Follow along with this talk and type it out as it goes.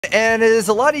And as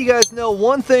a lot of you guys know,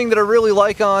 one thing that I really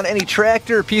like on any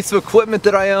tractor or piece of equipment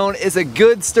that I own is a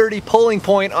good sturdy pulling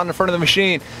point on the front of the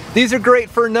machine. These are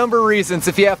great for a number of reasons.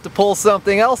 If you have to pull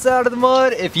something else out of the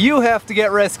mud, if you have to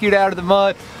get rescued out of the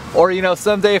mud, or you know,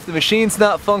 someday if the machine's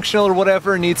not functional or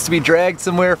whatever, needs to be dragged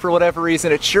somewhere for whatever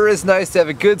reason, it sure is nice to have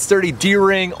a good sturdy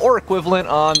D-ring or equivalent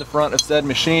on the front of said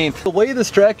machine. The way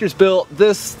this tractor's built,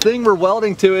 this thing we're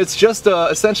welding to, it's just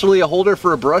essentially a holder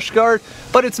for a brush guard,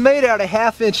 but it's made out of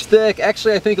 1/2 inch thick,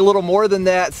 actually I think a little more than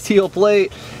that, steel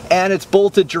plate, and it's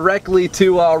bolted directly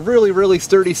to a really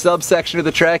sturdy subsection of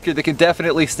the tractor that can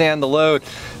definitely stand the load.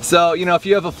 So, you know, if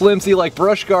you have a flimsy like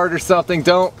brush guard or something,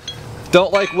 don't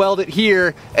like weld it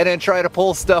here and then try to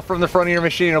pull stuff from the front of your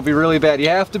machine. It'll be really bad. You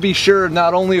have to be sure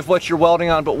not only of what you're welding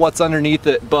on, but what's underneath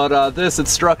it. But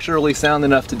it's structurally sound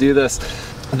enough to do this.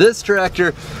 This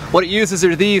tractor, what it uses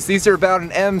are these. These are about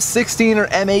an M16 or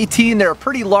M18. They're a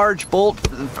pretty large bolt.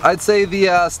 I'd say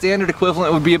the standard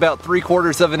equivalent would be about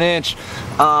 3/4 of an inch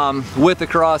width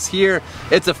across here.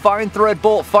 It's a fine thread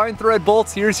bolt. Fine thread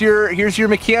bolts, here's your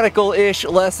mechanical-ish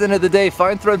lesson of the day.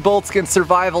 Fine thread bolts can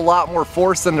survive a lot more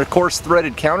force than their coarse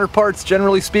threaded counterparts,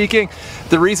 generally speaking.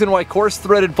 The reason why coarse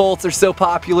threaded bolts are so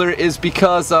popular is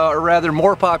because, or rather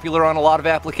more popular on a lot of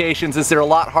applications, is they're a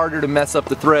lot harder to mess up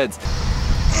the threads.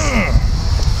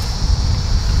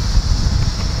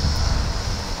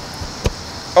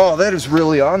 Oh, that is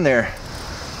really on there.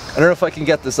 I don't know if I can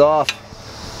get this off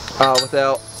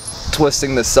without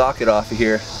twisting this socket off of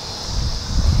here.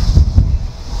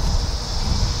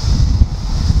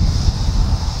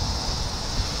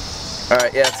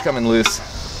 Alright, yeah, it's coming loose.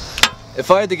 If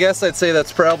I had to guess, I'd say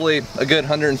that's probably a good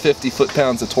 150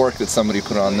 foot-pounds of torque that somebody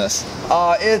put on this.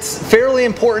 It's fairly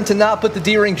important to not put the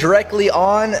D-ring directly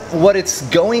on what it's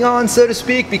going on, so to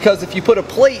speak, because if you put a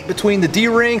plate between the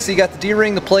D-ring, so you got the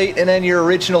D-ring, the plate, and then your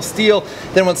original steel,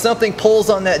 then when something pulls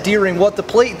on that D-ring, what the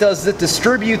plate does is it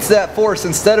distributes that force.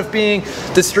 Instead of being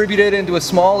distributed into a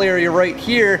small area right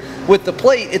here, with the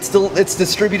plate, it's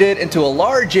distributed into a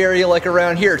large area like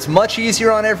around here. It's much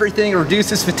easier on everything,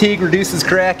 reduces fatigue, reduces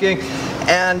cracking.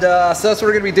 And so that's what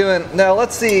we're going to be doing. Now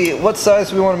let's see what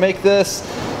size we want to make this.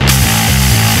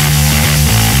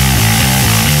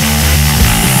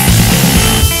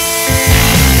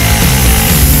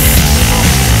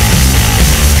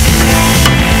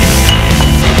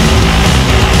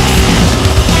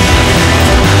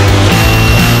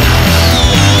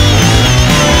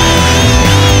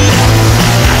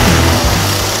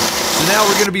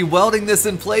 We're going to be welding this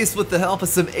in place with the help of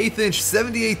some 1/8 inch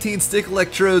 70/18 stick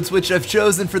electrodes, which I've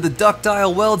chosen for the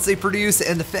ductile welds they produce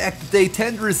and the fact that they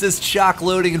tend to resist shock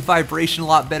loading and vibration a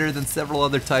lot better than several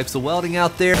other types of welding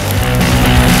out there.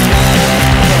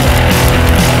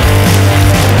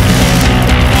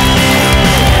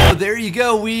 There you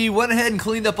go, we went ahead and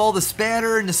cleaned up all the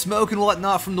spatter and the smoke and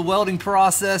whatnot from the welding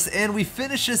process, and we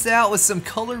finished this out with some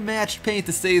color matched paint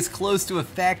to stay as close to a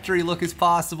factory look as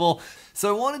possible. So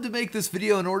I wanted to make this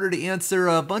video in order to answer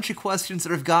a bunch of questions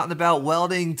that I've gotten about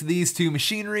welding to these two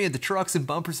machinery and the trucks and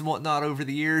bumpers and whatnot over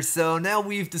the years. So now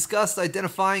we've discussed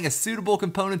identifying a suitable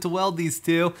component to weld these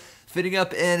two, fitting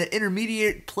up an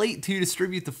intermediate plate to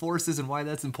distribute the forces and why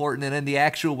that's important, and then the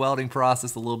actual welding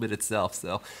process a little bit itself.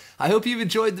 So I hope you've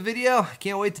enjoyed the video. I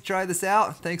can't wait to try this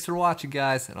out. Thanks for watching,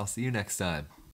 guys, and I'll see you next time.